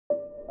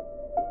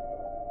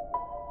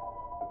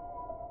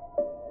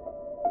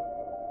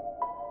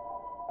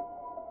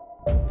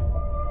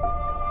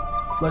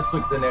Let's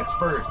look at the next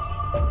verse,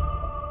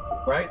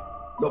 right?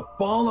 The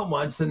fallen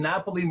ones, the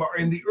Nephilim, are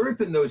in the earth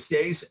in those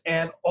days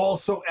and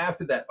also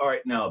after that. All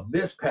right, now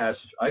this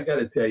passage, I got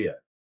to tell you,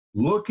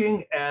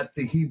 looking at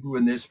the Hebrew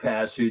in this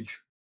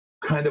passage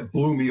kind of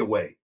blew me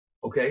away,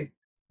 okay?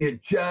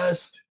 It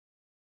just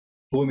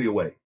blew me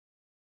away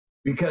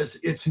because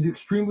it's an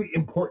extremely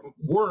important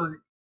word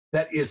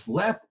that is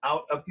left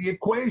out of the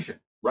equation,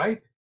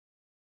 right?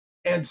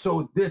 And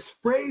so this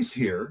phrase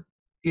here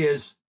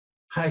is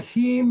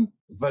Hahim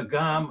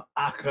Vagam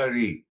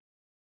Achari,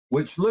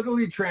 which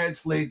literally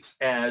translates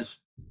as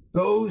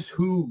those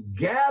who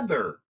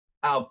gather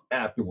out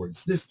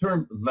afterwards. This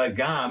term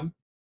Vagam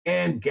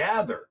and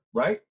gather,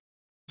 right?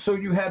 So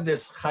you have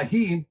this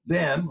Hahim,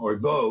 them or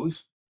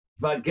those,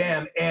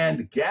 Vagam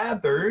and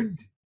gathered,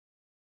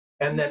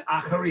 and then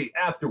Achari,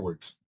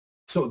 afterwards.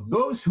 So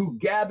those who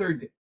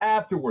gathered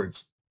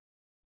afterwards.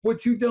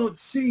 What you don't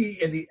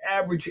see in the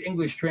average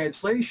English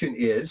translation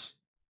is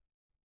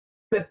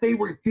that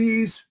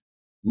these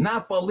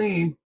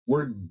Nephilim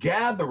were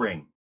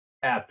gathering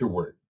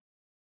afterward.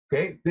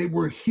 Okay? They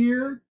were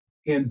here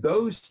in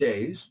those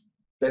days,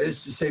 that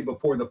is to say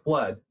before the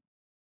flood,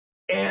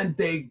 and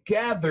they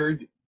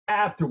gathered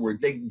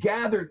afterward. They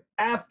gathered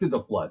after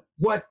the flood.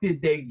 What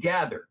did they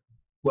gather?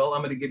 Well,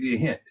 I'm going to give you a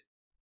hint.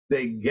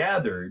 They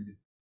gathered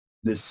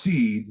the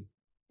seed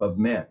of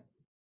men.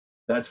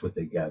 That's what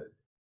they gathered.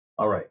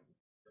 All right.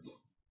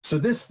 So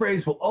this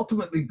phrase will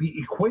ultimately be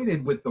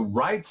equated with the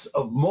rites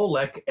of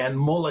Molech and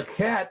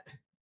Molechet,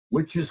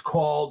 which is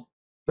called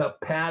the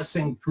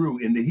passing through.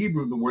 In the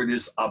Hebrew, the word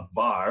is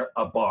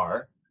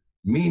abar,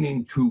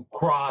 meaning to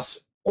cross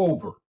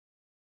over.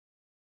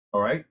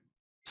 All right.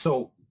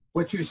 So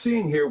what you're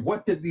seeing here,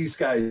 what did these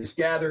guys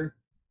gather?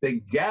 They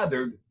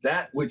gathered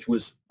that which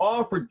was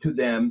offered to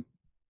them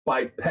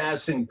by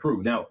passing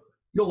through. Now,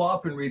 you'll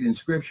often read in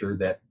Scripture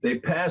that they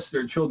passed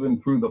their children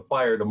through the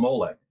fire to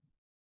Molech.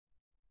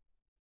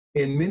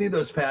 In many of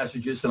those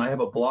passages, and I have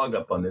a blog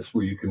up on this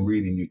where you can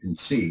read and you can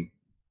see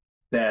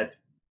that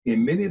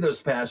in many of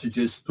those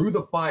passages, through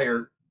the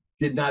fire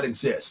did not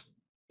exist.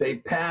 They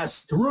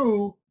passed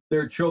through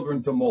their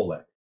children to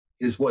Molech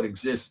is what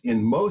exists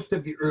in most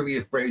of the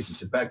earlier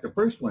phrases. In fact, the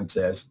first one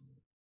says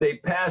they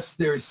passed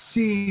their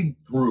seed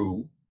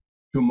through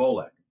to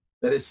Molech.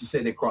 That is to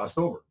say, they crossed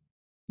over.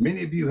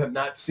 Many of you have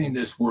not seen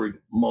this word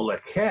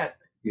Molechet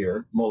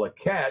here,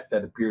 Molechet,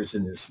 that appears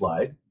in this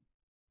slide.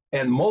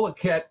 And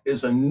Molechet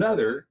is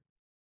another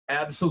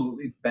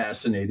absolutely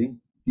fascinating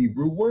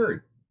Hebrew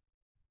word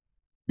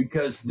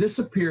because this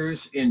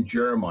appears in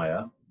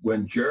Jeremiah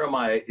when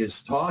Jeremiah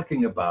is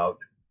talking about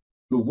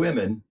the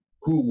women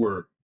who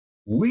were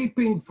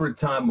weeping for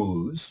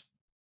Tammuz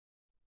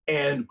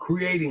and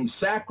creating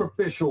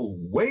sacrificial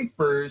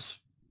wafers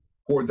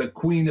for the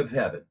Queen of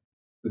Heaven,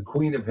 the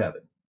Queen of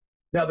Heaven.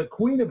 Now, the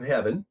Queen of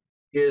Heaven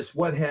is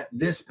what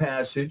this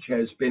passage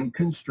has been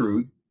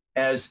construed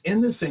as,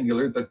 in the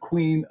singular, the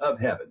Queen of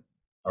Heaven,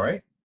 all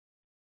right?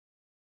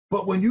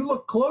 But when you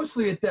look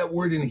closely at that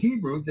word in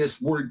Hebrew,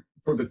 this word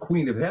for the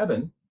Queen of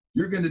Heaven,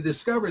 you're going to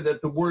discover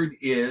that the word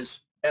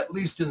is, at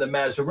least in the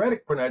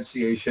Masoretic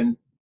pronunciation,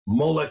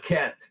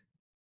 Molechet,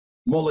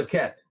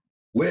 Molechet,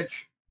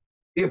 which,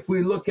 if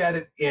we look at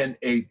it in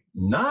a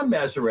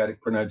non-Masoretic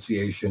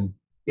pronunciation,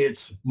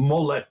 it's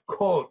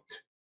Molechot.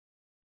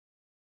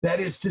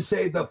 That is to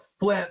say, the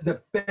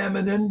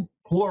feminine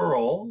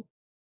plural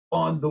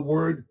on the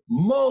word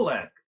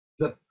Molech,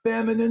 the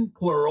feminine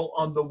plural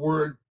on the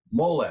word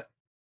Molech.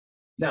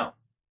 Now,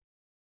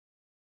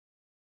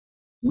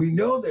 we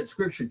know that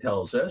Scripture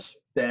tells us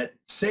that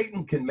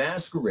Satan can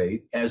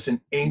masquerade as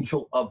an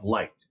angel of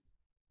light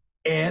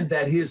and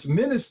that his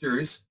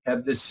ministers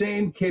have the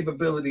same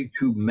capability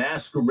to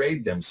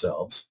masquerade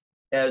themselves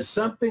as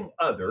something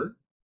other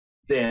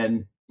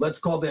than, let's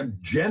call them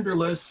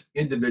genderless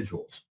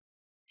individuals.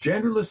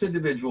 Genderless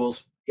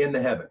individuals in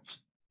the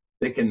heavens.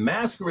 They can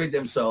masquerade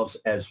themselves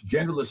as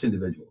genderless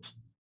individuals.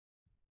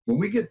 When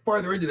we get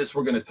farther into this,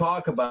 we're going to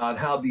talk about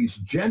how these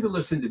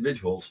genderless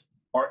individuals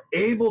are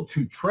able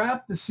to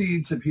trap the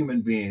seeds of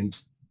human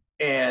beings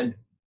and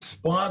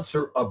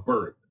sponsor a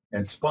birth,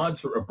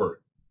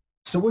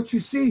 So what you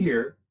see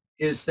here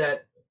is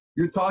that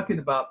you're talking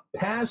about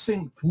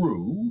passing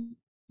through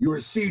your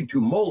seed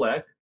to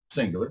Molech,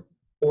 singular,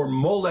 or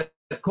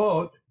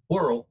Molechot,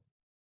 plural,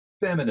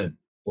 feminine,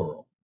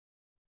 plural.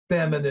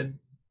 Feminine,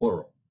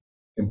 plural.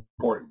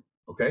 Important,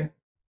 okay?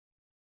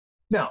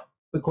 Now,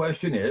 the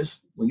question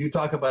is, when you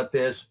talk about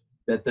this,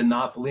 that the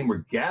Nephilim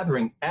were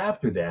gathering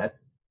after that,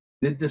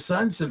 did the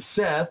sons of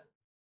Seth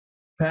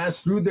pass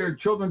through their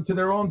children to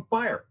their own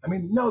fire? I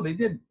mean, no, they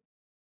didn't.